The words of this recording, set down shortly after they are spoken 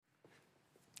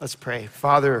Let's pray.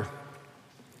 Father,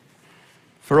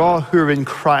 for all who are in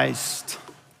Christ,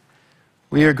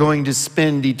 we are going to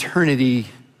spend eternity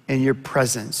in your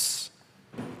presence,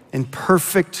 in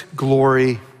perfect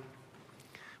glory,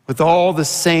 with all the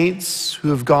saints who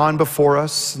have gone before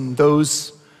us and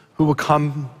those who will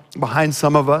come behind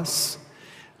some of us,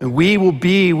 and we will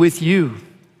be with you.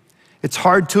 It's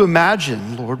hard to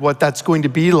imagine, Lord, what that's going to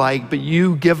be like, but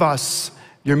you give us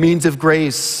your means of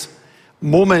grace,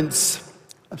 moments,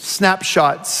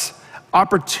 snapshots,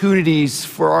 opportunities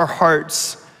for our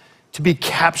hearts to be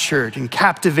captured and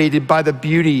captivated by the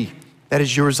beauty that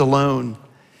is yours alone.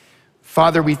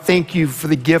 Father, we thank you for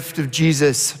the gift of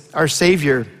Jesus, our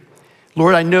Savior.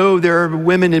 Lord, I know there are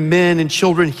women and men and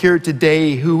children here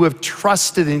today who have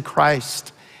trusted in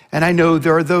Christ. And I know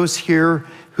there are those here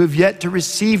who have yet to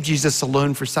receive Jesus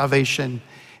alone for salvation.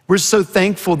 We're so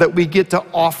thankful that we get to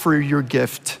offer your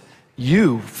gift.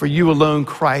 You, for you alone,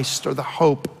 Christ, are the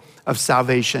hope of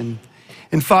salvation.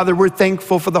 And Father, we're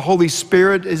thankful for the Holy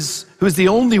Spirit, who is the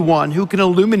only one who can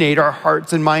illuminate our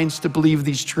hearts and minds to believe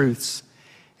these truths.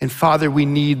 And Father, we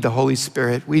need the Holy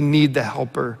Spirit. We need the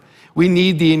helper. We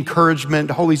need the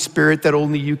encouragement, Holy Spirit, that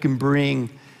only you can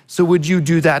bring. So would you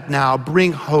do that now?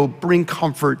 Bring hope, bring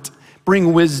comfort,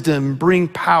 bring wisdom, bring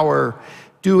power.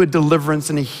 Do a deliverance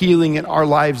and a healing in our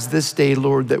lives this day,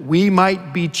 Lord, that we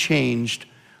might be changed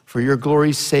for your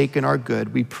glory's sake and our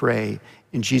good, we pray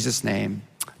in Jesus' name,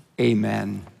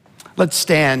 amen. Let's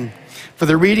stand for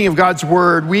the reading of God's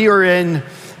word. We are in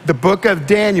the book of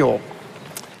Daniel.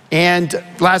 And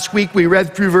last week we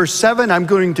read through verse 7. I'm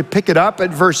going to pick it up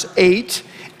at verse 8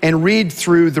 and read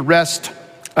through the rest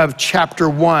of chapter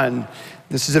 1.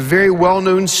 This is a very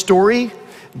well-known story.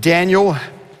 Daniel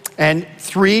and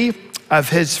 3 of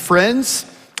his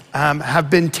friends have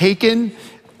been taken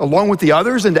along with the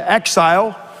others into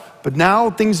exile. But now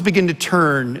things begin to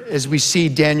turn as we see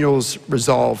Daniel's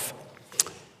resolve.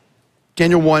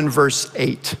 Daniel 1, verse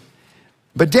 8.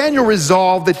 But Daniel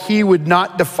resolved that he would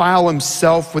not defile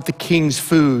himself with the king's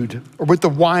food or with the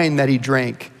wine that he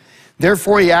drank.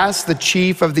 Therefore he asked the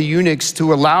chief of the eunuchs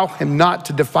to allow him not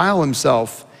to defile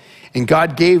himself. And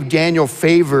God gave Daniel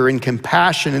favor and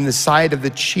compassion in the sight of the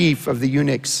chief of the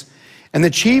eunuchs. And the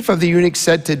chief of the eunuchs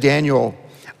said to Daniel,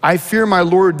 I fear my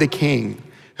lord the king,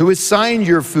 who assigned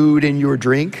your food and your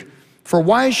drink. For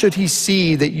why should he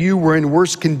see that you were in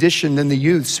worse condition than the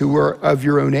youths who were of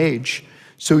your own age?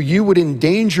 So you would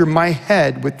endanger my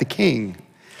head with the king.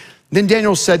 Then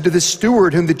Daniel said to the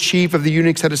steward whom the chief of the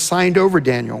eunuchs had assigned over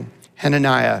Daniel,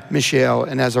 Hananiah, Mishael,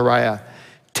 and Azariah,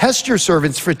 test your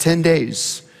servants for 10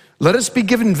 days. Let us be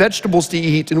given vegetables to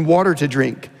eat and water to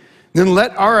drink. Then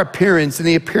let our appearance and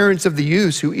the appearance of the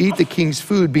youths who eat the king's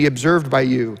food be observed by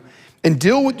you. And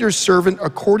deal with your servant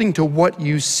according to what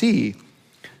you see.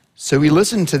 So he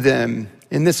listened to them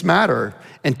in this matter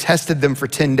and tested them for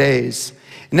 10 days.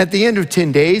 And at the end of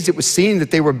 10 days, it was seen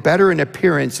that they were better in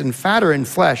appearance and fatter in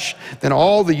flesh than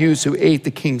all the youths who ate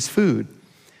the king's food.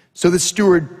 So the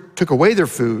steward took away their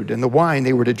food and the wine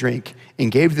they were to drink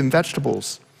and gave them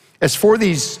vegetables. As for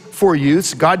these 4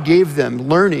 youths, God gave them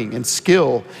learning and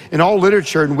skill in all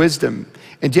literature and wisdom.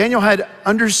 And Daniel had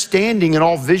understanding in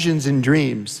all visions and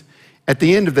dreams. At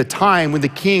the end of the time, when the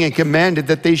king had commanded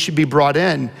that they should be brought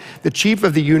in, the chief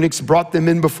of the eunuchs brought them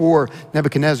in before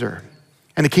Nebuchadnezzar.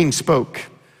 And the king spoke.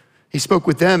 He spoke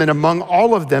with them, and among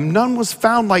all of them, none was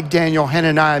found like Daniel,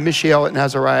 Hananiah, Mishael, and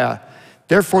Azariah.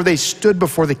 Therefore they stood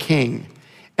before the king.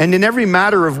 And in every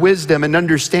matter of wisdom and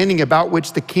understanding about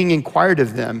which the king inquired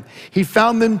of them, he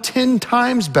found them 10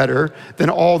 times better than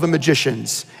all the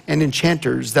magicians and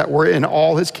enchanters that were in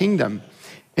all his kingdom.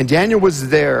 And Daniel was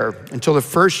there until the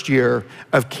first year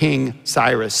of King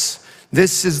Cyrus.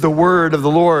 This is the word of the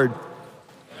Lord.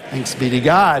 Thanks be to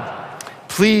God.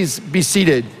 Please be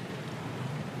seated.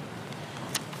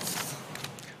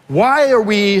 Why are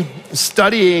we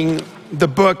studying the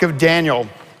book of Daniel?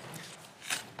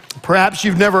 Perhaps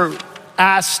you've never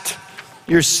asked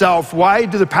yourself, why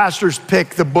do the pastors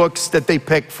pick the books that they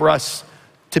pick for us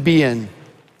to be in?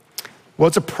 Well,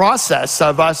 it's a process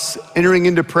of us entering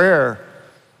into prayer.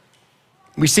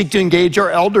 We seek to engage our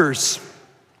elders.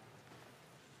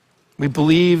 We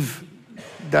believe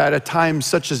that a time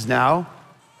such as now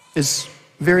is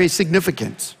very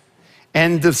significant.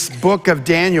 And this book of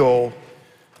Daniel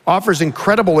offers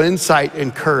incredible insight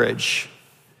and courage.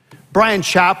 Brian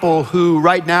Chappell, who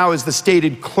right now is the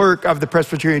stated clerk of the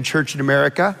Presbyterian Church in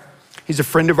America, he's a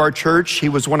friend of our church. He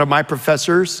was one of my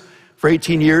professors. For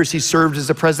 18 years, he served as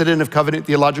the president of Covenant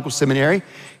Theological Seminary.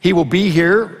 He will be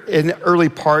here in the early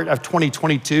part of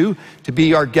 2022 to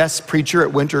be our guest preacher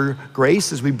at Winter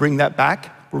Grace as we bring that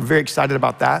back. We're very excited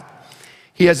about that.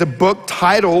 He has a book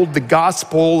titled The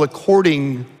Gospel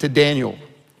According to Daniel.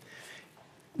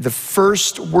 The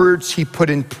first words he put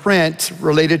in print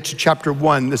related to chapter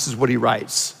 1, this is what he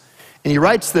writes. And he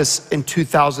writes this in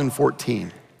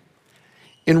 2014.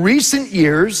 In recent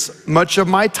years, much of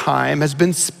my time has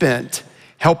been spent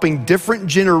helping different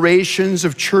generations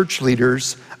of church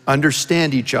leaders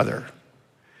understand each other.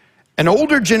 An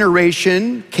older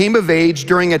generation came of age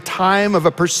during a time of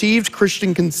a perceived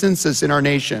Christian consensus in our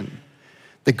nation.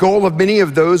 The goal of many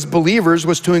of those believers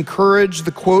was to encourage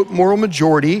the, quote, moral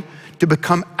majority to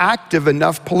become active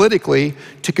enough politically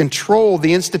to control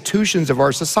the institutions of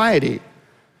our society.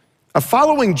 A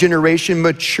following generation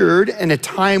matured in a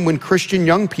time when Christian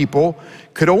young people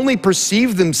could only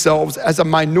perceive themselves as a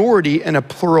minority in a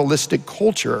pluralistic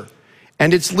culture,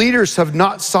 and its leaders have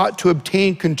not sought to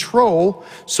obtain control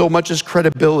so much as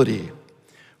credibility.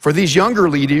 For these younger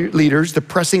leaders, the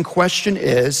pressing question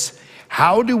is,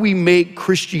 how do we make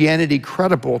Christianity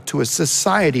credible to a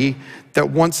society that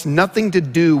wants nothing to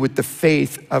do with the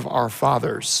faith of our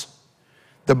fathers?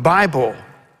 The Bible,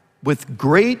 with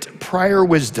great prior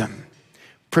wisdom,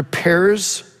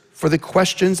 prepares for the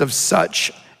questions of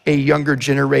such a younger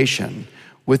generation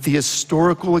with the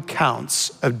historical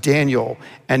accounts of Daniel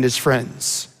and his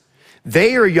friends.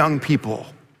 They are young people,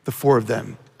 the four of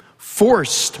them,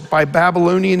 forced by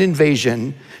Babylonian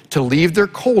invasion to leave their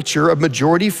culture of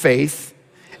majority faith,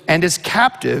 and as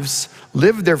captives,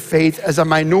 live their faith as a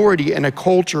minority in a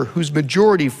culture whose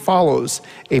majority follows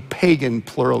a pagan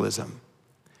pluralism.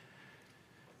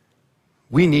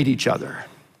 We need each other.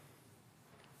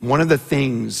 One of the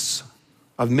things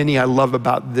of many I love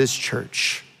about this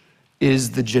church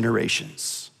is the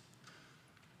generations.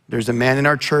 There's a man in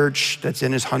our church that's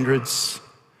in his hundreds.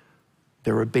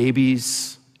 There are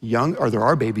babies there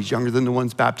are babies younger than the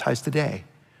ones baptized today,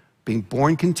 being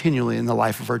born continually in the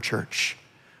life of our church.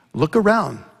 Look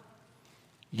around.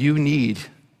 You need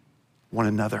one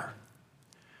another.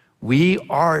 We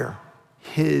are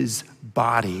his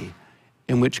body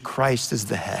in which Christ is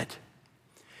the head.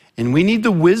 And we need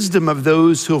the wisdom of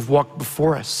those who have walked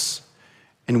before us.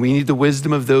 And we need the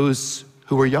wisdom of those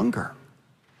who are younger.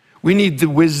 We need the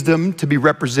wisdom to be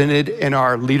represented in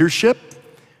our leadership.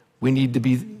 We need to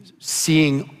be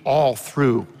seeing all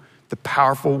through the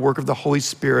powerful work of the Holy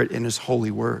Spirit in his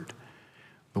holy word.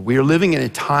 But we are living in a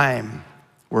time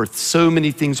where so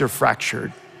many things are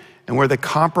fractured and where the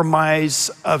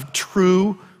compromise of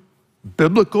true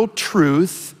biblical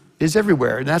truth is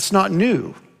everywhere. And that's not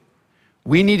new.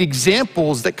 We need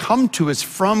examples that come to us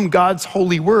from God's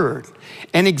holy word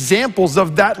and examples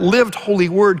of that lived holy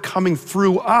word coming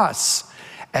through us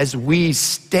as we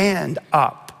stand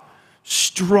up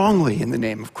strongly in the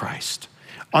name of Christ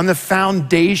on the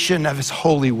foundation of his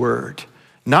holy word,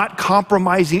 not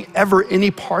compromising ever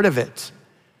any part of it,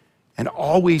 and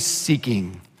always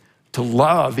seeking to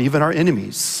love even our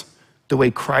enemies the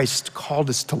way Christ called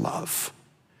us to love.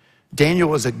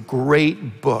 Daniel is a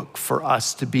great book for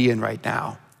us to be in right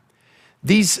now.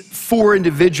 These four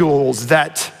individuals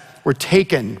that were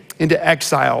taken into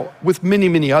exile with many,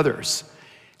 many others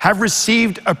have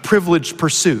received a privileged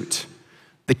pursuit.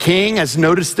 The king has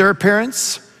noticed their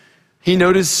appearance. He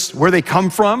noticed where they come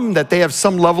from, that they have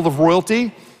some level of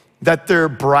royalty, that they're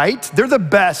bright. They're the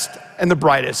best and the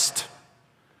brightest.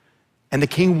 And the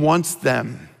king wants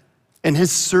them in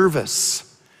his service.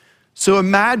 So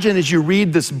imagine as you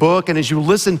read this book and as you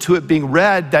listen to it being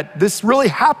read that this really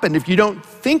happened. If you don't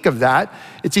think of that,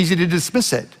 it's easy to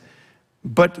dismiss it.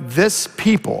 But this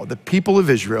people, the people of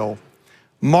Israel,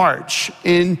 march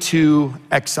into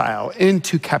exile,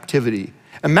 into captivity.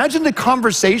 Imagine the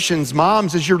conversations,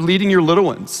 moms, as you're leading your little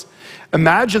ones.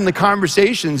 Imagine the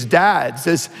conversations, dads,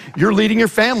 as you're leading your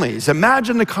families.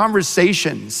 Imagine the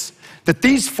conversations that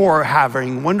these four are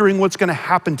having, wondering what's going to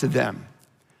happen to them.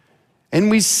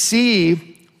 And we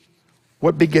see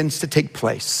what begins to take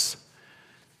place.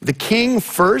 The king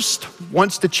first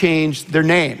wants to change their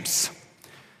names.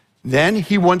 Then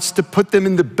he wants to put them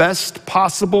in the best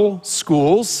possible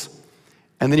schools.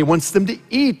 And then he wants them to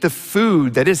eat the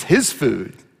food that is his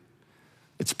food.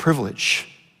 It's privilege,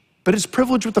 but it's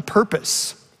privilege with a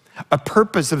purpose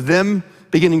of them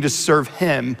beginning to serve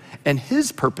him and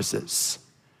his purposes.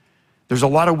 There's a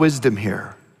lot of wisdom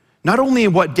here. Not only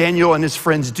in what Daniel and his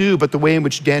friends do, but the way in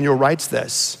which Daniel writes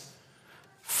this.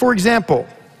 For example,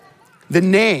 the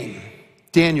name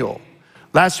Daniel.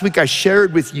 Last week I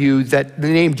shared with you that the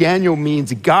name Daniel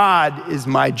means God is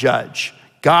my judge.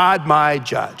 God my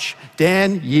judge.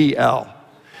 Daniel.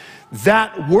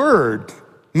 That word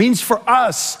means for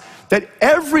us that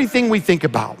everything we think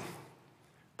about,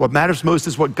 what matters most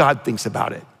is what God thinks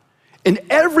about it. In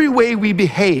every way we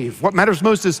behave, what matters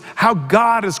most is how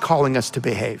God is calling us to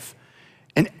behave.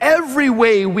 In every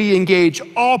way we engage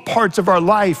all parts of our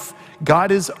life,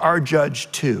 God is our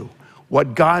judge too.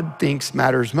 What God thinks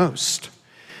matters most.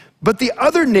 But the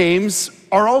other names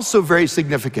are also very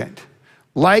significant.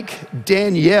 Like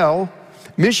Daniel,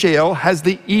 Mishael has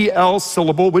the EL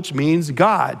syllable, which means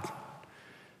God.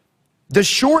 The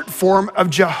short form of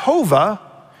Jehovah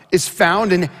is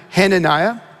found in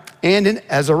Hananiah and in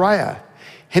Azariah.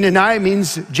 Hananiah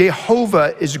means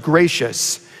Jehovah is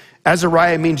gracious.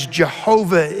 Azariah means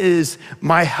Jehovah is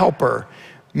my helper.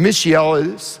 Mishael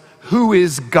is who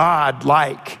is God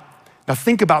like. Now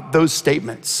think about those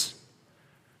statements.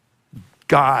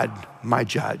 God, my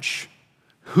judge.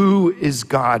 Who is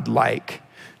God like?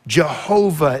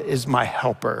 Jehovah is my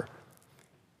helper.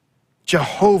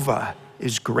 Jehovah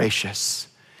is gracious.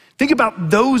 Think about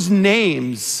those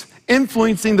names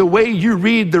influencing the way you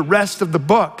read the rest of the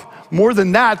book. More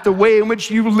than that, the way in which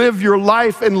you live your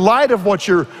life in light of what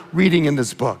you're reading in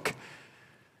this book.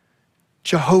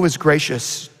 Jehovah is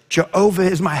gracious. Jehovah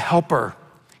is my helper.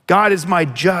 God is my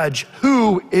judge.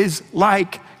 Who is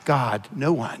like God?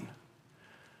 No one.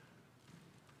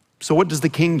 So what does the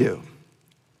king do?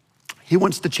 He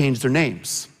wants to change their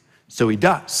names. So he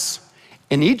does.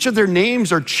 And each of their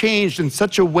names are changed in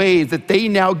such a way that they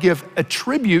now give a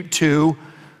tribute to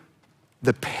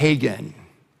the pagan,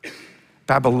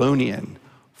 Babylonian,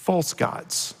 false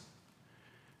gods.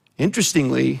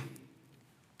 Interestingly,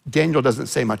 Daniel doesn't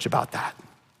say much about that.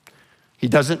 He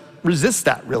doesn't resist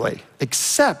that really,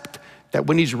 except that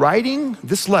when he's writing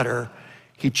this letter,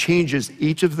 he changes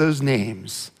each of those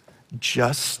names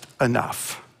just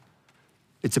enough.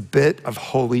 It's a bit of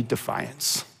holy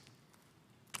defiance.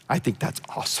 I think that's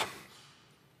awesome.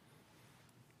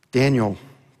 Daniel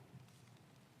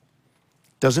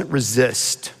doesn't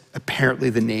resist, apparently,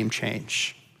 the name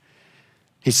change.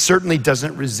 He certainly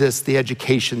doesn't resist the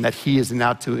education that he is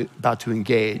now about to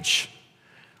engage.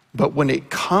 But when it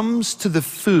comes to the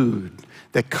food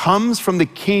that comes from the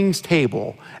king's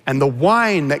table and the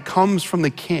wine that comes from the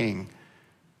king,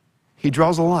 he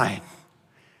draws a line.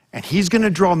 And he's going to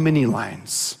draw many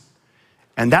lines.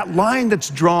 And that line that's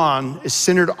drawn is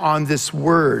centered on this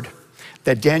word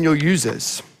that Daniel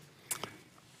uses.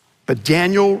 But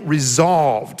Daniel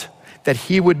resolved that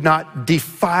he would not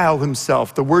defile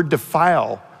himself. The word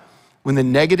defile, when the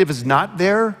negative is not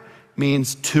there,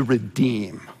 means to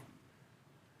redeem.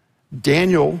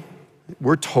 Daniel,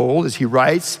 we're told, as he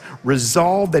writes,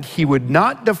 resolved that he would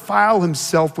not defile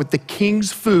himself with the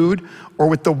king's food or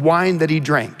with the wine that he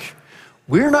drank.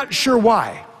 We're not sure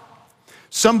why.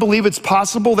 Some believe it's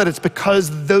possible that it's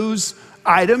because those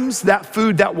items, that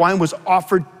food, that wine was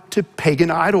offered to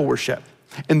pagan idol worship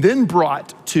and then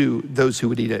brought to those who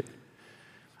would eat it.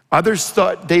 Others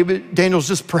thought Daniel's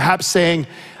just perhaps saying,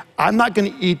 I'm not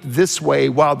going to eat this way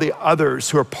while the others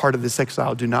who are part of this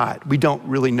exile do not. We don't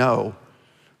really know.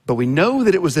 But we know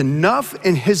that it was enough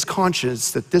in his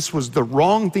conscience that this was the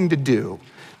wrong thing to do,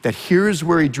 that here's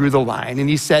where he drew the line. And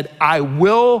he said, I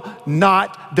will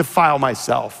not defile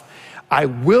myself. I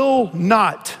will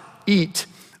not eat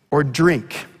or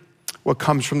drink what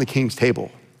comes from the king's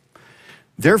table.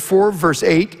 Therefore, verse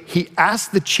 8, he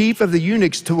asked the chief of the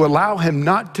eunuchs to allow him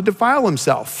not to defile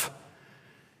himself.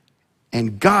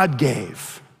 And God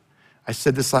gave. I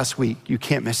said this last week, you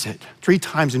can't miss it. 3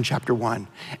 times in chapter 1.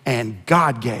 And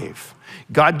God gave.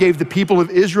 God gave the people of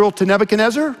Israel to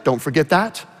Nebuchadnezzar. Don't forget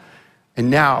that.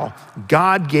 And now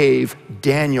God gave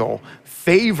Daniel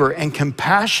favor and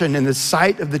compassion in the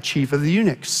sight of the chief of the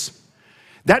eunuchs.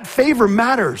 That favor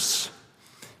matters.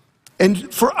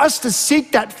 And for us to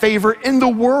seek that favor in the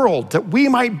world, that we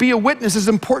might be a witness, is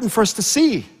important for us to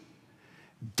see.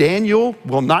 Daniel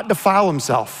will not defile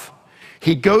himself.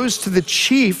 He goes to the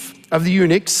chief of the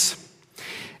eunuchs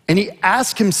and he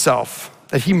asks himself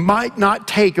that he might not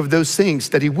take of those things,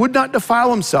 that he would not defile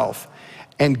himself.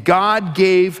 And God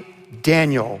gave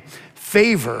Daniel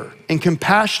favor and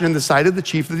compassion in the sight of the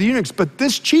chief of the eunuchs. But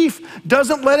this chief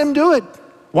doesn't let him do it.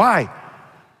 Why?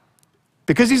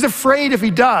 Because he's afraid if he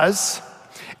does,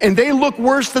 and they look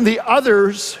worse than the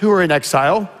others who are in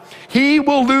exile, he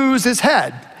will lose his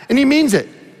head. And he means it.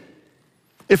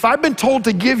 If I've been told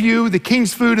to give you the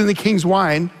king's food and the king's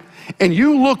wine, and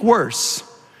you look worse,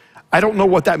 I don't know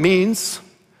what that means.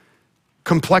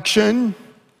 Complexion,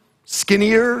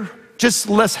 skinnier, just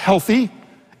less healthy.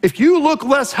 If you look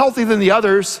less healthy than the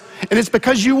others, and it's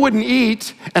because you wouldn't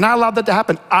eat, and I allowed that to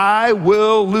happen, I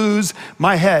will lose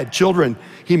my head. Children,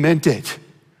 he meant it.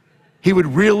 He would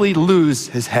really lose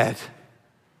his head.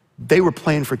 They were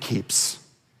playing for keeps.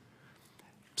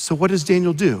 So what does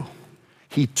Daniel do?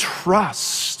 He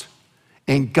trusts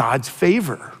in God's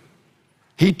favor.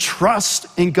 He trusts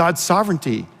in God's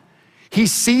sovereignty. He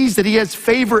sees that he has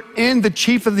favor in the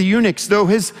chief of the eunuchs, though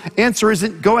his answer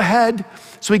isn't, go ahead.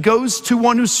 So he goes to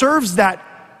one who serves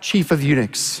that chief of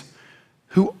eunuchs,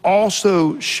 who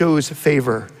also shows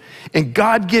favor. And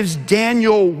God gives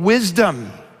Daniel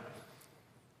wisdom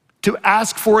to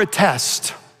ask for a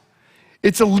test.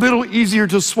 It's a little easier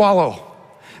to swallow.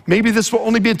 Maybe this will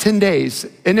only be 10 days.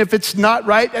 And if it's not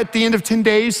right at the end of 10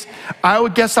 days, I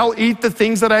would guess I'll eat the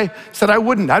things that I said I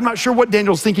wouldn't. I'm not sure what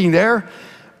Daniel's thinking there,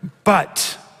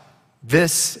 but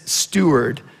this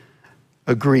steward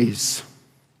agrees.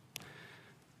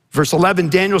 Verse 11,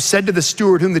 Daniel said to the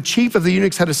steward whom the chief of the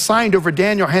eunuchs had assigned over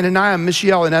Daniel, Hananiah,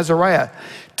 Mishael, and Azariah,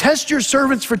 test your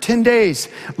servants for 10 days.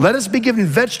 Let us be given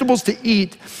vegetables to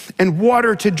eat and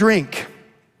water to drink.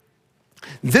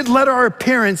 Then let our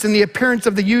appearance and the appearance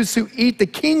of the youths who eat the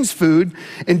king's food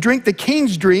and drink the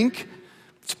king's drink,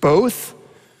 it's both,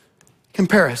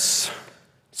 compare us.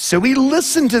 So we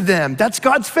listen to them. That's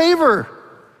God's favor.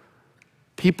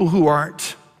 People who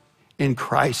aren't in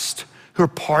Christ, who are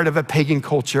part of a pagan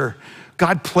culture.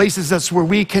 God places us where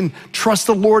we can trust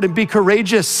the Lord and be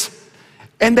courageous.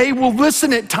 And they will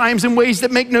listen at times in ways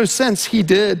that make no sense. He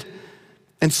did.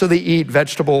 And so they eat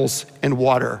vegetables and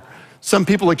water. Some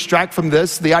people extract from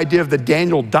this the idea of the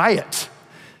Daniel diet.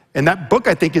 And that book,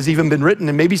 I think, has even been written,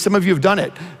 and maybe some of you have done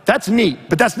it. That's neat,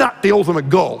 but that's not the ultimate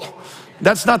goal.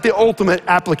 That's not the ultimate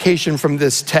application from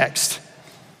this text.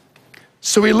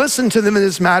 So he listened to them in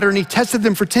this matter, and he tested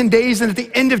them for 10 days, and at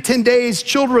the end of 10 days,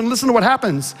 children, listen to what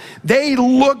happens. They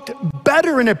looked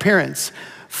better in appearance,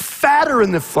 fatter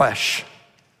in the flesh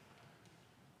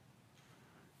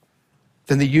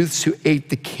than the youths who ate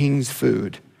the king's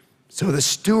food. So the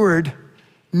steward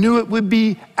knew it would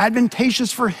be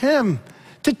advantageous for him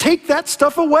to take that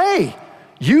stuff away.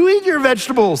 You eat your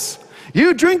vegetables.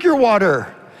 You drink your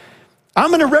water. I'm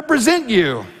going to represent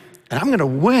you, and I'm going to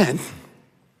win.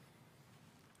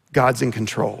 God's in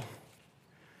control.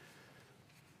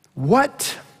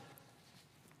 What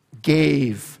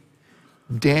gave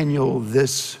Daniel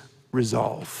this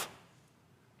resolve?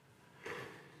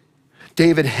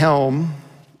 David Helm,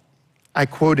 I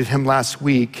quoted him last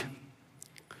week,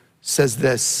 says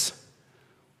this.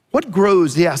 What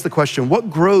grows, he asked the question, what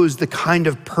grows the kind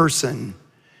of person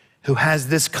who has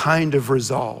this kind of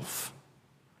resolve?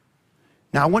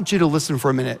 Now I want you to listen for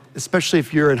a minute, especially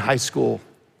if you're in high school,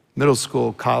 middle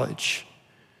school, college.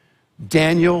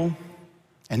 Daniel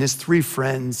and his three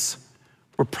friends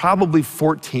were probably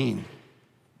 14,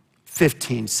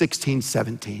 15, 16,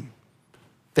 17.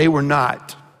 They were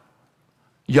not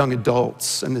young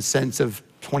adults in the sense of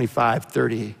 25,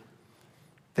 30.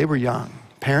 They were young.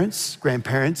 Parents,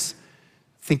 grandparents,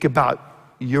 think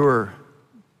about your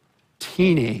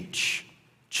teenage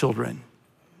children.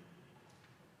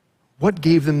 What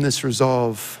gave them this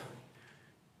resolve?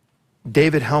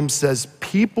 David Helm says,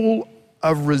 people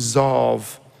of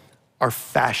resolve are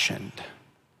fashioned.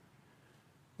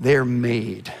 They're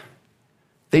made.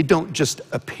 They don't just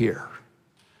appear.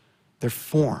 They're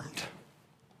formed.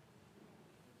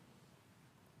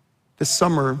 This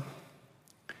summer,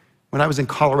 when I was in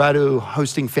Colorado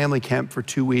hosting family camp for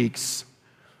 2 weeks,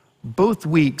 both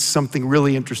weeks something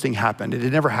really interesting happened. It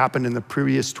had never happened in the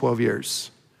previous 12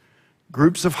 years.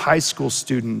 Groups of high school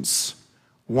students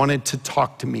wanted to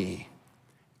talk to me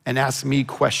and ask me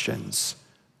questions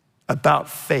about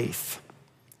faith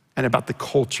and about the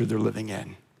culture they're living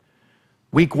in.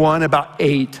 Week one, about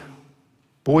 8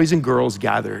 boys and girls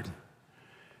gathered,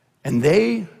 and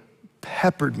they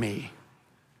peppered me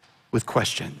with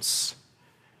questions.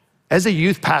 As a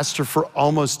youth pastor for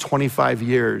almost 25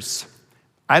 years,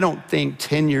 I don't think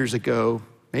 10 years ago,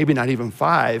 maybe not even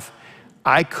 5,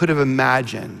 I could have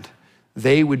imagined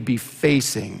they would be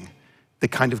facing the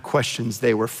kind of questions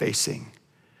they were facing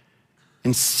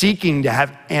and seeking to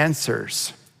have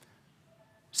answers,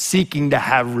 seeking to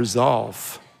have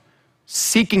resolve,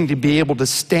 seeking to be able to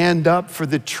stand up for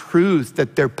the truth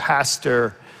that their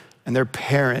pastor and their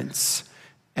parents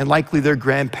and likely their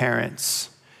grandparents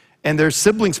and their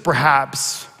siblings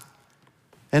perhaps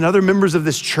and other members of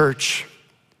this church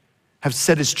have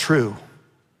said is true.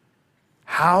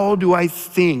 How do I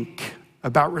think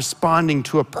about responding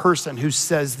to a person who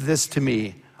says this to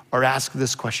me or asks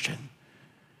this question?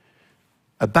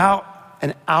 About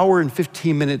an hour and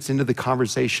 15 minutes into the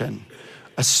conversation,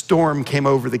 a storm came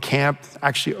over the camp,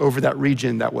 actually over that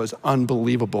region, that was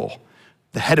unbelievable.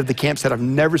 The head of the camp said, I've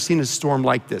never seen a storm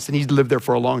like this, and he'd lived there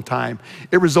for a long time.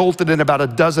 It resulted in about a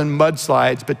dozen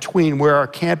mudslides between where our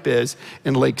camp is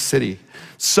and Lake City.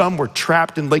 Some were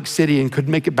trapped in Lake City and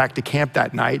couldn't make it back to camp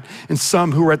that night, and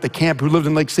some who were at the camp who lived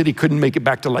in Lake City couldn't make it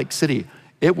back to Lake City.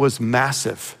 It was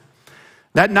massive.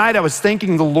 That night, I was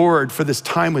thanking the Lord for this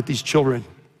time with these children,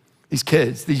 these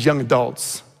kids, these young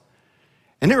adults.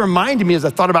 And it reminded me as I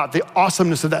thought about the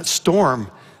awesomeness of that storm,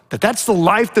 that that's the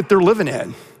life that they're living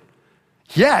in.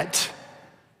 Yet,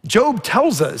 Job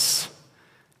tells us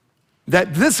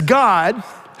that this God,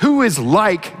 who is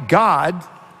like God,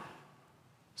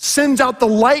 sends out the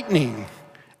lightning,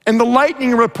 and the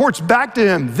lightning reports back to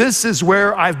him, this is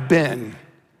where I've been.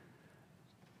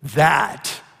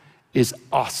 That is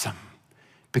awesome,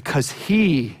 because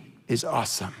he is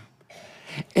awesome.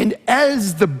 And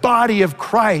as the body of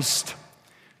Christ,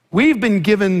 we've been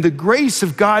given the grace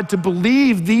of God to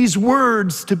believe these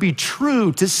words to be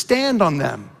true, to stand on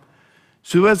them.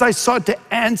 So as I sought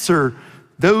to answer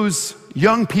those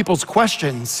young people's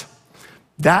questions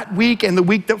that week and the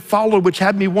week that followed, which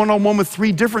had me one-on-one with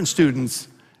 3 different students,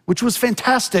 which was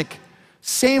fantastic.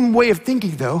 Same way of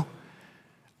thinking though.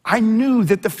 I knew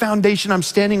that the foundation I'm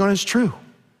standing on is true.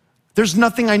 There's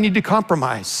nothing I need to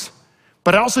compromise.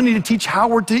 But I also need to teach how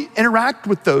we're to interact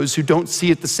with those who don't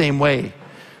see it the same way.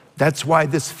 That's why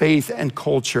this faith and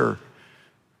culture,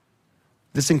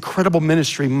 this incredible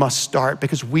ministry must start,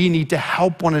 because we need to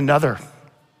help one another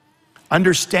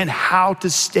understand how to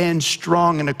stand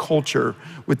strong in a culture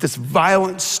with this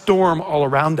violent storm all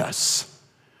around us.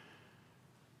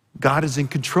 God is in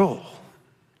control.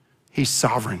 He's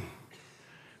sovereign.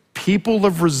 People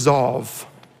of resolve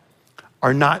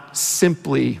are not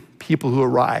simply people who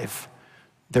arrive.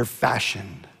 They're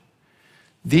fashioned.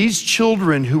 These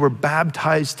children who were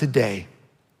baptized today,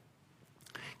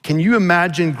 can you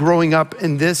imagine growing up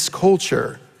in this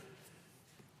culture,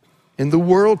 in the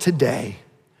world today,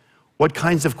 what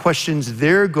kinds of questions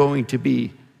they're going to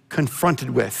be confronted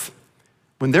with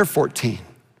when they're 14,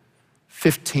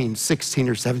 15, 16,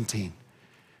 or 17?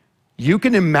 You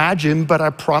can imagine, but I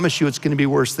promise you it's going to be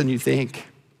worse than you think.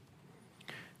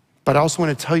 But I also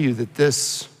want to tell you that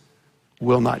this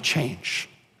will not change.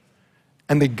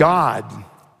 And the God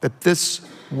that this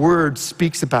word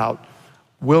speaks about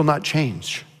will not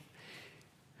change.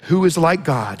 Who is like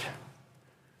God?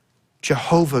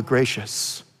 Jehovah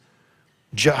gracious,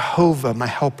 Jehovah my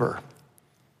helper,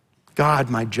 God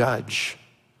my judge.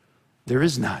 There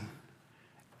is none.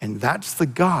 And that's the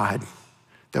God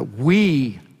that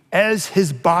we, as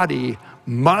his body,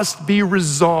 must be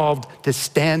resolved to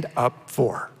stand up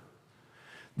for.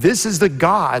 This is the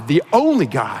God, the only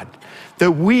God,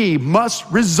 that we must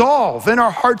resolve in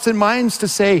our hearts and minds to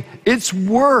say, it's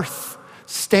worth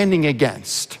standing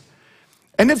against.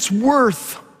 And it's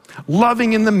worth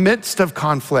loving in the midst of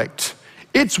conflict.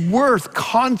 It's worth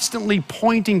constantly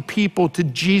pointing people to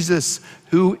Jesus,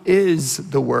 who is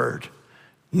the Word,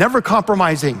 never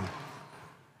compromising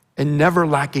and never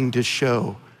lacking to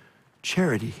show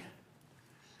charity.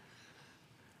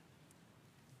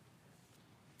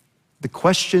 The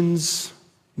questions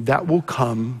that will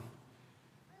come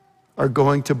are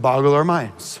going to boggle our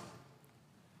minds,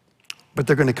 but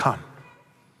they're going to come.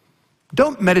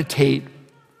 Don't meditate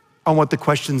on what the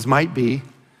questions might be.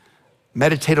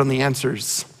 Meditate on the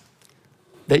answers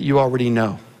that you already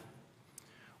know.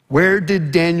 Where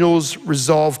did Daniel's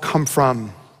resolve come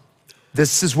from?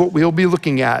 This is what we'll be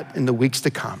looking at in the weeks to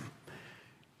come.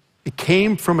 It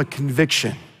came from a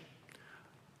conviction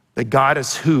that God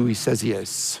is who he says he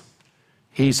is.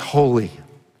 He's holy.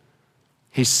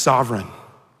 He's sovereign.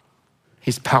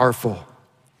 He's powerful.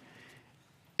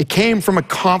 It came from a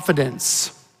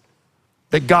confidence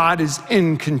that God is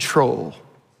in control.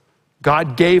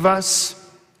 God gave us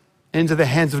into the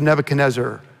hands of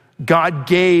Nebuchadnezzar. God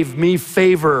gave me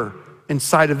favor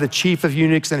inside of the chief of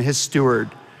eunuchs and his steward.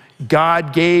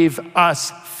 God gave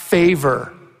us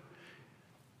favor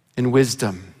in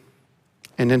wisdom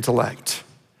and intellect.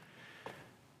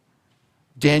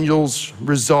 Daniel's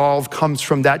resolve comes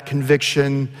from that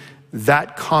conviction,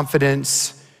 that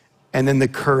confidence, and then the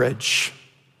courage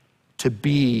to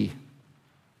be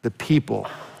the people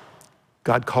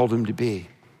God called him to be.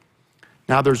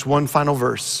 Now there's one final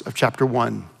verse of chapter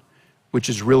 1, which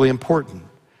is really important.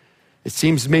 It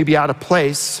seems maybe out of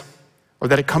place or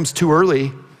that it comes too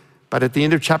early, but at the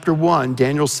end of chapter 1,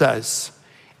 Daniel says,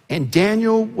 and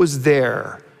Daniel was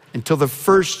there until the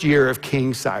first year of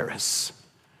King Cyrus.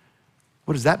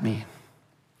 What does that mean?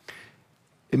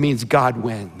 It means God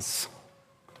wins.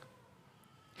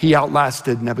 He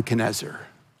outlasted Nebuchadnezzar.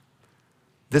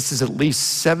 This is at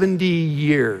least 70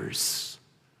 years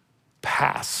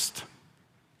past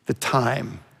the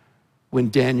time when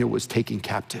Daniel was taken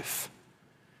captive.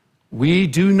 We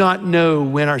do not know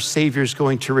when our Savior is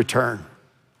going to return.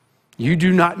 You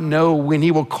do not know when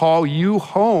he will call you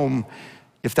home,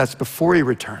 if that's before he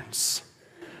returns.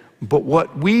 But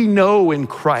what we know in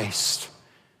Christ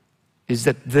is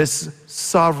that this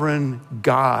sovereign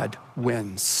God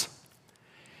wins.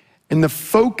 And the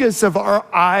focus of our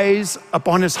eyes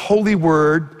upon his holy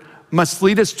word must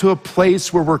lead us to a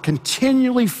place where we're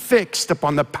continually fixed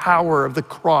upon the power of the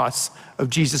cross of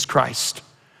Jesus Christ,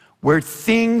 where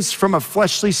things from a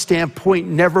fleshly standpoint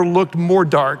never looked more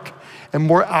dark and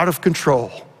more out of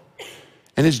control.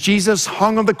 And as Jesus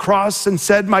hung on the cross and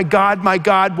said, my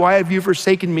God, why have you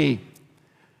forsaken me?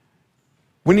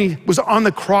 When he was on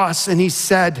the cross and he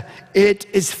said, it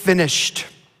is finished,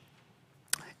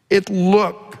 it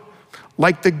looked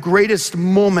like the greatest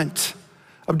moment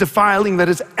of defiling that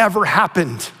has ever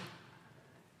happened.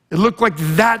 It looked like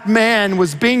that man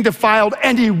was being defiled,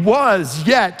 and he was,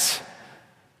 yet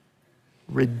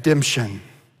redemption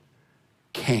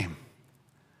came.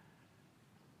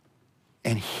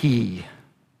 And he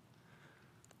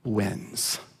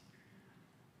wins.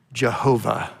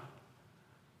 Jehovah,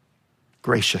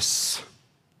 gracious.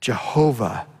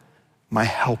 Jehovah, my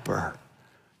helper.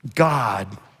 God,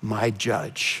 my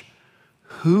judge.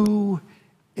 Who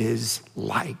is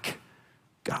like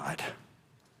God?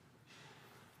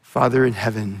 Father in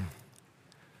heaven,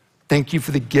 thank you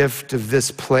for the gift of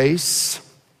this place,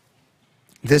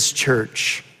 this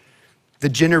church, the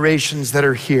generations that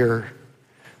are here,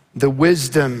 the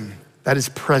wisdom that is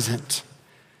present,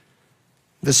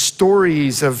 the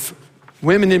stories of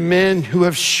women and men who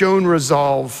have shown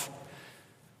resolve,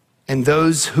 and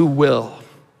those who will.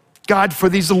 God, for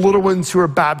these little ones who are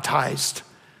baptized,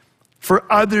 for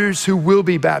others who will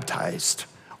be baptized,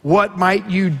 what might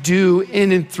you do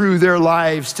in and through their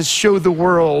lives to show the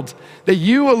world that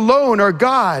you alone are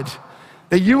God,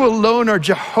 that you alone are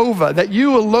Jehovah, that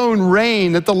you alone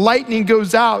reign, that the lightning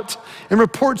goes out and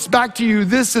reports back to you,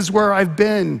 this is where I've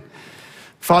been.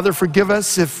 Father, forgive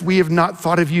us if we have not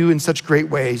thought of you in such great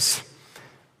ways,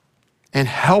 and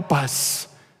help us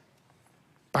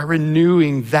by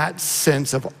renewing that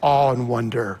sense of awe and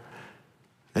wonder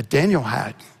that Daniel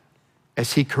had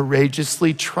as he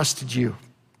courageously trusted you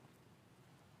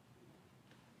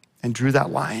and drew that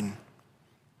line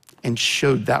and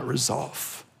showed that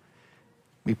resolve.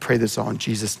 We pray this all in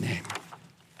Jesus' name.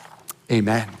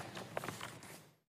 Amen.